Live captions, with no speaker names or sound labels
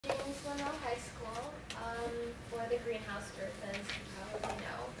Monroe High School for the greenhouse group, as you probably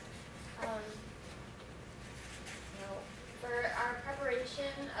know. Um, for our preparation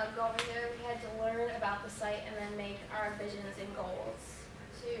of going there, we had to learn about the site and then make our visions and goals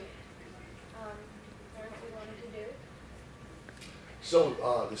to learn what we wanted to do. So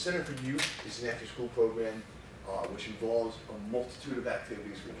the Center for Youth is an after-school program which involves a multitude of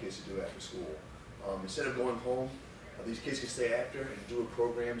activities for kids to do after school. Instead of going home, these kids can stay after and do a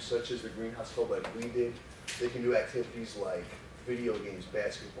program such as the Greenhouse Club like we did. They can do activities like video games,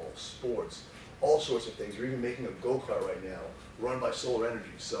 basketball, sports, all sorts of things. We're even making a go-kart right now run by solar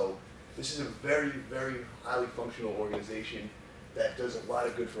energy. So this is a very, very highly functional organization that does a lot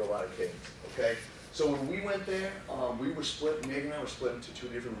of good for a lot of kids, okay? So when we went there, we were split, Megan and I were split into 2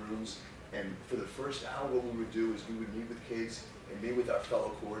 different rooms, and for the first hour what we would do is we would meet with kids and meet with our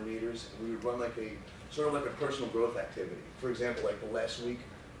fellow coordinators, and we would run like a, sort of like a personal growth activity. For example, like the last week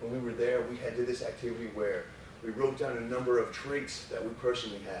when we were there, we did this activity where we wrote down a number of traits that we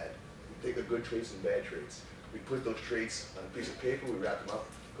personally had. We take the good traits and bad traits. We put those traits on a piece of paper, we wrap them up,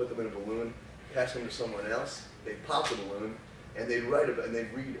 put them in a balloon, pass them to someone else, they pop the balloon, and they'd write about, and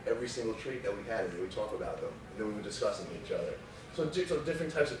they'd read every single trait that we had, and they would talk about them, and then we would discuss them with each other. So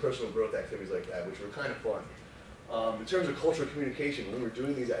different types of personal growth activities like that, which were kind of fun. In terms of cultural communication, when we were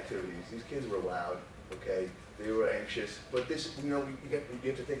doing these activities, these kids were loud, okay? They were anxious, but this, you know, you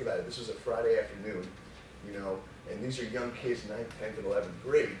have to think about it. This was a Friday afternoon, you know, and these are young kids, 9th, 10th, and 11th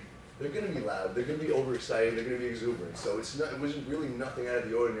grade. They're going to be loud, they're going to be overexcited, they're going to be exuberant. So it wasn't really nothing out of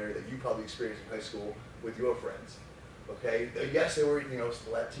the ordinary that you probably experienced in high school with your friends. Okay? Yes, they were, you know,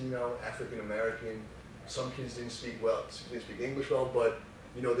 Latino, African American. Some kids didn't speak English well, but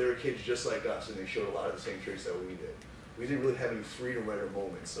you know, they were kids just like us, and they showed a lot of the same traits that we did. We didn't really have any freedom rider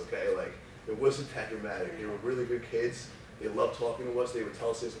moments. Okay, like it wasn't that dramatic. They were really good kids. They loved talking to us. They would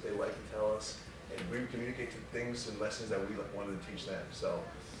tell us things that they liked to tell us, and we would communicate things and lessons that we wanted to teach them. So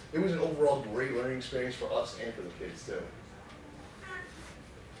it was an overall great learning experience for us and for the kids too.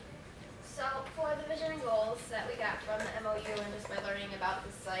 So for the vision and goals that we got from the MOU and just by learning about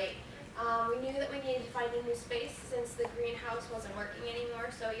the site, we knew that we needed to find a new space since the greenhouse wasn't working anymore,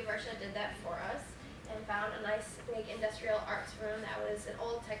 so Eversha did that for us and found a nice big industrial arts room that was an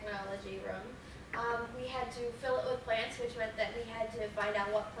old technology room. We had to fill it with plants, which meant that we had to find out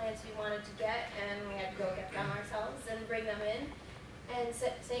what plants we wanted to get, and we had to go get them ourselves and bring them in, and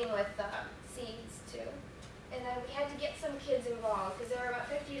same with seeds too. And then we had to get some kids involved because there were about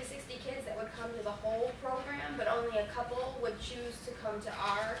 50 to 60 kids that would come to the whole program, but only a couple would choose to come to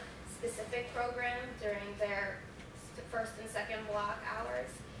our specific program during their first and second block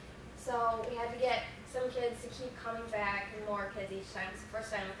hours. So we had to get some kids to keep coming back and more kids each time. So the first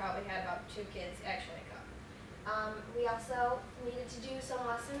time we probably had about 2 kids actually come. We also needed to do some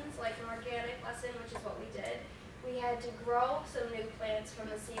lessons, like an organic lesson, which is what we did. We had to grow some new plants from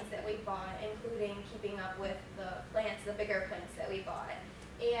the seeds that we bought, including keeping up with the plants, the bigger plants that we bought.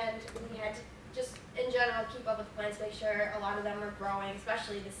 And we had to just, in general, keep up with the plants, make sure a lot of them were growing,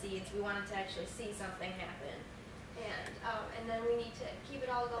 especially the seeds. We wanted to actually see something happen. And then we need to keep it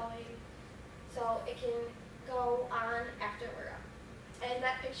all going so it can go on after we're up. And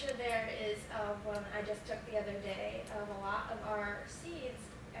that picture there is of one I just took the other day of a lot of our seeds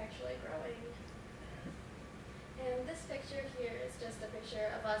actually growing. And this picture here is just a picture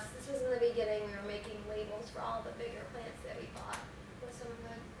of us. This was in the beginning. We were making labels for all the bigger plants that we bought with some of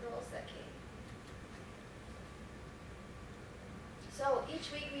the girls that came. So each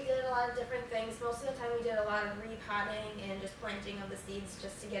week we did a lot of different things. Most of the time we did a lot of repotting and just planting of the seeds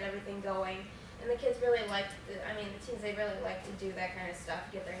just to get everything going. And the kids really liked the teens, they really liked to do that kind of stuff,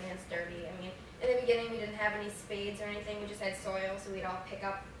 get their hands dirty. I mean, in the beginning we didn't have any spades or anything. We just had soil, so we'd all pick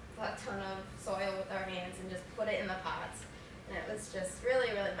up a ton of soil with our hands and just put it in the pots. And it was just really,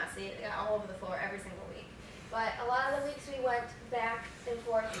 really messy. It got all over the floor every single week. But a lot of the weeks we went back and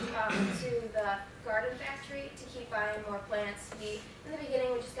forth to the garden factory to keep buying more plants. In the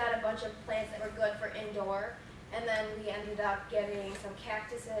beginning, we just got a bunch of plants that were good for indoor. And then we ended up getting some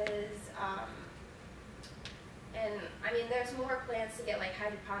cactuses. And I mean, there's more plants to get, like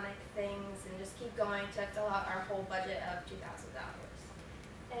hydroponic things, and just keep going to fill out our whole budget of $2,000.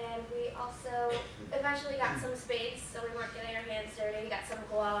 And we also eventually got some spades, so we weren't getting our hands dirty. We got some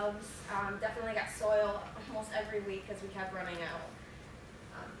gloves, definitely got soil almost every week because we kept running out.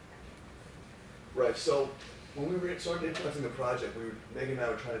 Right, so when we started implementing the project, Megan and I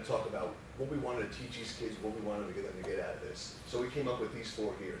were trying to talk about what we wanted to teach these kids, what we wanted to get them to get out of this. So we came up with these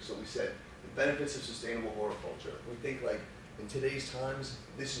 4 here. So we said, the benefits of sustainable horticulture. We think, like, in today's times,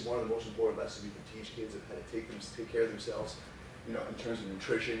 this is one of the most important lessons we can teach kids of how to take care of themselves. you know, in terms of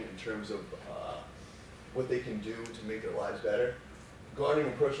nutrition, in terms of what they can do to make their lives better. Gardening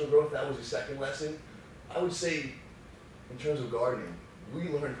and personal growth, that was the second lesson. I would say, in terms of gardening, we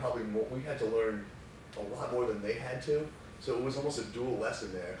learned probably more, we had to learn a lot more than they had to. So it was almost a dual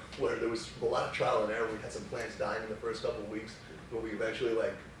lesson there, where there was a lot of trial and error. We had some plants dying in the first couple of weeks, but we eventually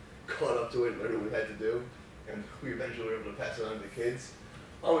like caught up to it and learned what we had to do, and we eventually were able to pass it on to the kids.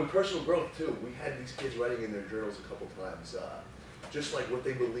 Oh, and personal growth too. We had these kids writing in their journals a couple times, just like what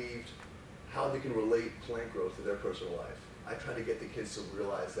they believed, how they can relate plant growth to their personal life. I try to get the kids to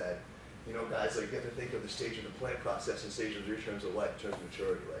realize that, you know, guys, like you have to think of the stage of the plant process and stage of your terms of life, in terms of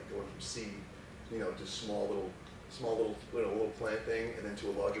maturity, right? Going from seed, you know, to small little plant thing, and then to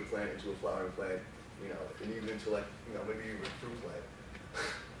a larger plant, into a flowering plant, you know, and even into like, you know, maybe even a fruit plant.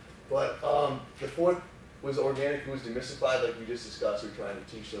 But the fourth was organic foods demystified, like we just discussed. We're trying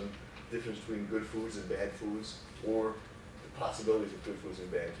to teach them the difference between good foods and bad foods, or the possibilities of good foods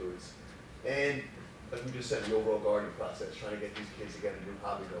and bad foods. And like we just said, the overall gardening process, trying to get these kids to get a new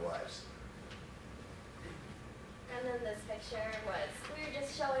hobby in their lives. And then this picture was, we were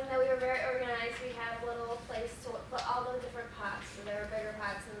just showing that we were very organized. We had a little place to put all the different pots. So there were bigger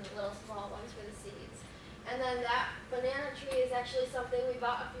pots and little small ones for the seeds. And then that banana tree is actually something we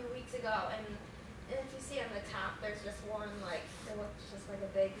bought a few weeks ago. And if you see on the top, there's just one, like, it looks just like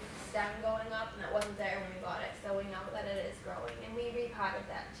a big stem going up, and that wasn't there when we bought it. So we know that it is growing. And we repotted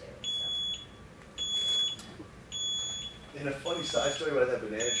that too. So. And a funny side story about that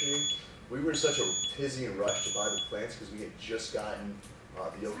banana tree, we were in such a tizzy and rush to buy the plants because we had just gotten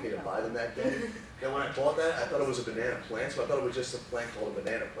the okay to buy them that day. Then when I bought that, I thought it was a banana plant, so I thought it was just a plant called a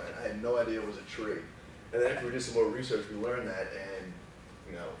banana plant. I had no idea it was a tree. And then after we did some more research, we learned that, and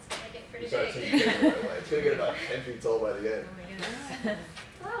you know, we started taking care of it right away. It's going to get about 10 feet tall by the end. Oh my goodness.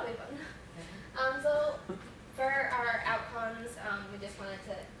 Well, that'll be fun. So for our outcomes, we just wanted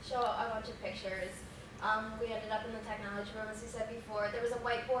to show a bunch of pictures. We ended up in the technology room, as we said before. There was a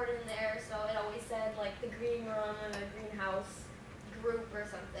whiteboard in there, so it always said like the green room or the greenhouse group or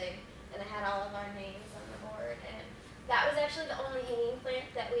something, and it had all of our names on the board. And that was actually the only hanging plant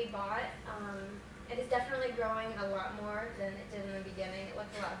that we bought. It is definitely growing a lot more than it did in the beginning. It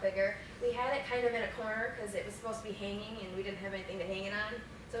looked a lot bigger. We had it kind of in a corner because it was supposed to be hanging and we didn't have anything to hang it on.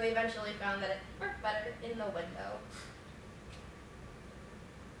 So we eventually found that it worked better in the window.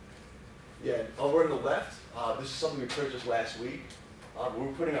 Yeah, over on the left, this is something we purchased last week.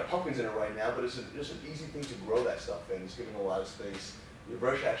 We're putting our pumpkins in it right now, but it's just an easy thing to grow that stuff in. It's giving a lot of space. Your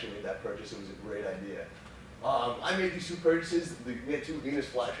brush actually made that purchase. It was a great idea. I made these two purchases. We had two Venus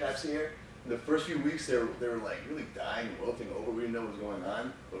flytraps here. In the first few weeks, they were like really dying and wilting over. We didn't know what was going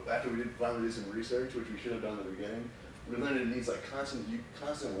on. But after we did finally do some research, which we should have done in the beginning, we learned it needs like constant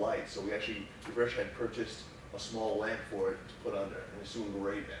light. So we actually, the brush had purchased a small lamp for it to put under, and it's doing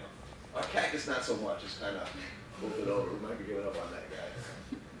great now. Our cactus, not so much. It's kind of wilted over. We might be giving up on that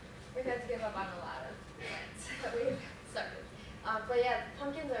guy. We've had to give up on a lot of plants that we've started. But yeah,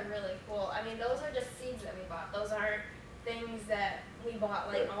 pumpkins are really cool. I mean, those are just seeds that we bought. Those aren't things that we bought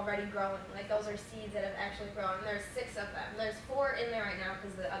like already growing. Like those are seeds that have actually grown. There's 6 of them. There's 4 in there right now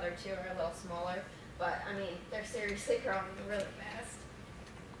because the other 2 are a little smaller. But I mean, they're seriously growing really fast.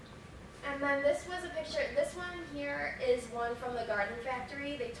 And then this was a picture. This one here is one from the garden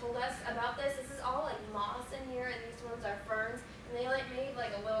factory. They told us about this. This is all like moss in here, and these ones are ferns. And they like made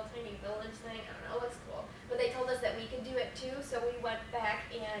like a little tiny village thing. I don't know, it looks cool. But they told us that we could do it too, so we went back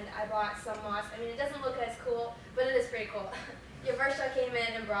and I bought some moss. I mean, it doesn't look as cool, but it is pretty cool. Yaversha came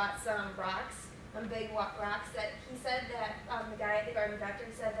in and brought some rocks, some big rocks that he said that the guy at the garden factory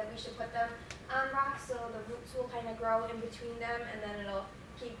said that we should put them on rocks so the roots will kind of grow in between them, and then it'll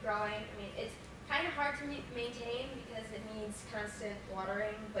keep growing. I mean, it's kind of hard to maintain because it needs constant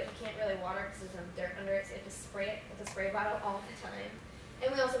watering, but you can't really water because there's some dirt under it, so you have to spray it with a spray bottle all the time.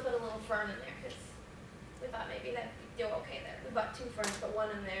 And we also put a little fern in there because we thought maybe that'd do okay there. We bought 2 ferns, put one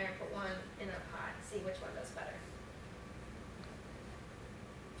in there, and put one in a pot, see which one does better.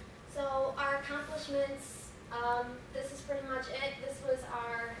 So our accomplishments, this is pretty much it. This was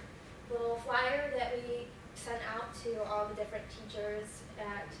our little flyer that we sent out to all the different teachers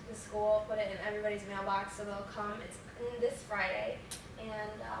at the school, put it in everybody's mailbox so they'll come. It's this Friday,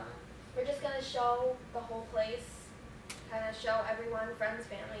 and we're just going to show the whole place, kind of show everyone, friends,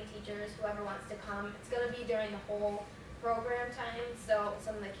 family, teachers, whoever wants to come. It's going to be during the whole program time, so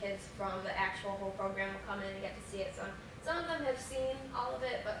some of the kids from the actual whole program will come in and get to see it. Some of them have seen all of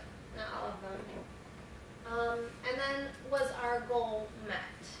it, but not all of them. And then, was our goal met?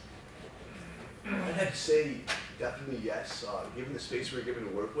 I'd have to say definitely yes. Given the space we were given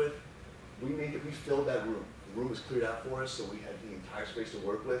to work with, we filled that room. The room was cleared out for us, so we had the entire space to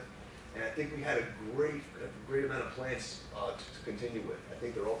work with. And I think we had a great amount of plants to continue with. I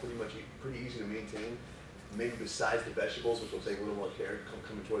think they're all pretty easy to maintain. Maybe besides the vegetables, which will take a little more care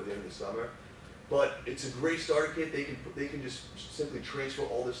coming toward the end of the summer. But it's a great starter kit. They can just simply transfer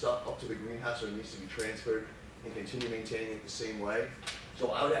all this stuff up to the greenhouse where it needs to be transferred and continue maintaining it the same way.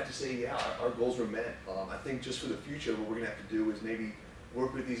 So I would have to say, yeah, our goals were met. I think just for the future, what we're going to have to do is maybe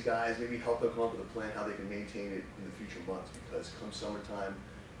work with these guys, maybe help them come up with a plan how they can maintain it in the future months, because come summertime,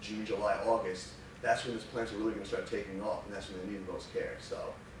 June, July, August, that's when these plants are really going to start taking off, and that's when they need the most care.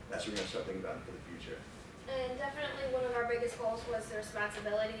 So that's what we're going to start thinking about for the future. And definitely one of our biggest goals was the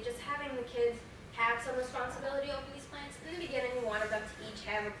responsibility, just having the kids have some responsibility over these plants. In the beginning, we wanted them to each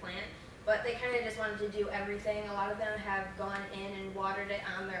have a plant, but they kind of just wanted to do everything. A lot of them have gone in and watered it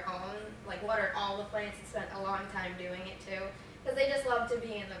on their own, like watered all the plants and spent a long time doing it too, because they just love to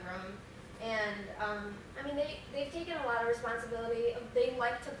be in the room. And I mean, they've taken a lot of responsibility. They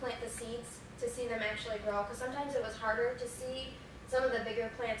like to plant the seeds to see them actually grow, because sometimes it was harder to see some of the bigger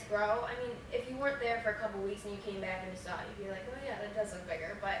plants grow. I mean, if you weren't there for a couple weeks and you came back and you saw it, you'd be like, oh yeah, that does look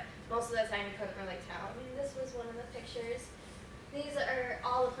bigger. But most of the time you couldn't really tell. I mean, this was one of the pictures. These are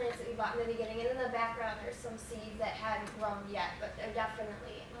all the plants that we bought in the beginning. And in the background, there's some seeds that hadn't grown yet, but they're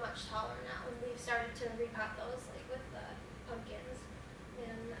definitely much taller now. And we've started to repot those, like with the pumpkins.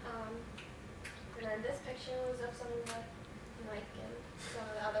 And then this picture was of some of the Mike and some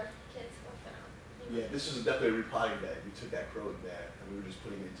of the other kids working out. Yeah, this was definitely a repotting bed. We took that croton there and we were just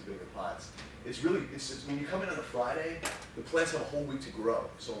putting it into bigger pots. It's when you come in on a Friday, the plants have a whole week to grow.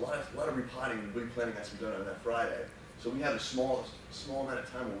 So a lot of repotting and replanting has to be done on that Friday. So we have a small amount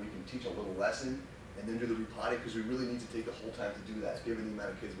of time where we can teach a little lesson and then do the repotting, because we really need to take the whole time to do that, given the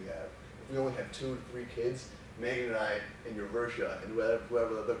amount of kids we have. If we only have 2 to 3 kids, Megan and I and your Versha and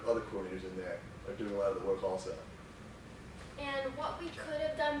whoever the other coordinators in there are doing a lot of the work also. And what we could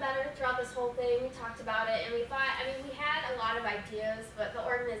have done better throughout this whole thing, we talked about it, and we thought, I mean, we had a lot of ideas, but the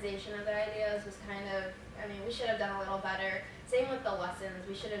organization of the ideas was kind of, I mean, we should have done a little better. Same with the lessons.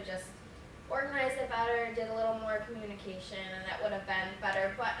 We should have just organized it better, did a little more communication, and that would have been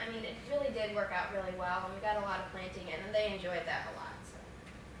better. But, I mean, it really did work out really well, and we got a lot of planting in, and they enjoyed that a lot. So.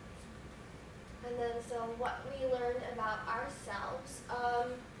 And then, so what we learned about ourselves,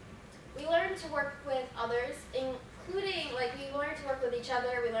 we learned to work with others, including, like, we learned to work with each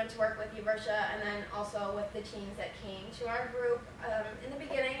other, we learned to work with you, Versha, and then also with the teens that came to our group. In the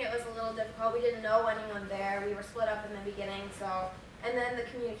beginning, it was a little difficult. We didn't know anyone there. We were split up in the beginning, so, and then the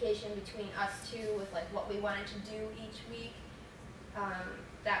communication between us two with, like, what we wanted to do each week,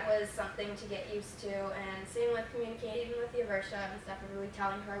 that was something to get used to. And same with communicating with you, Versha, and stuff, and really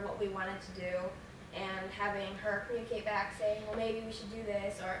telling her what we wanted to do, and having her communicate back saying, well, maybe we should do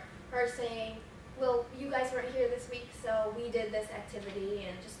this, or her saying, well, you guys weren't here this week, so we did this activity,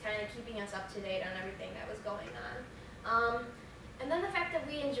 and just kind of keeping us up to date on everything that was going on. And then the fact that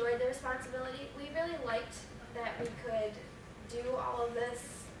we enjoyed the responsibility, we really liked that we could do all of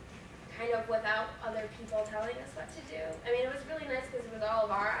this kind of without other people telling us what to do. I mean, it was really nice because it was all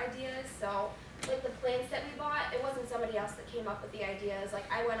of our ideas, so like the plants that we bought, it wasn't somebody else that came up with the ideas. Like,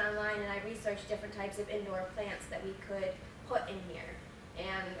 I went online and I researched different types of indoor plants that we could put in here.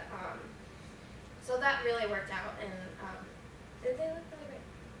 And so that really worked out, and they look really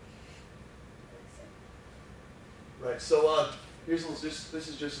great. Right, so this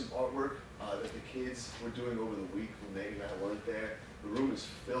is just some artwork that the kids were doing over the week when Megan and I weren't there. The room is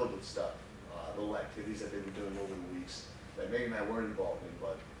filled with stuff, little activities that they were doing over the weeks that Megan and I weren't involved in,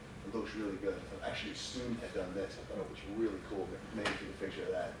 but it looks really good. Actually, a student had done this. I thought it was really cool. Megan took a picture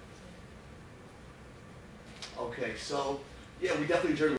of that. Okay, so yeah, we definitely enjoyed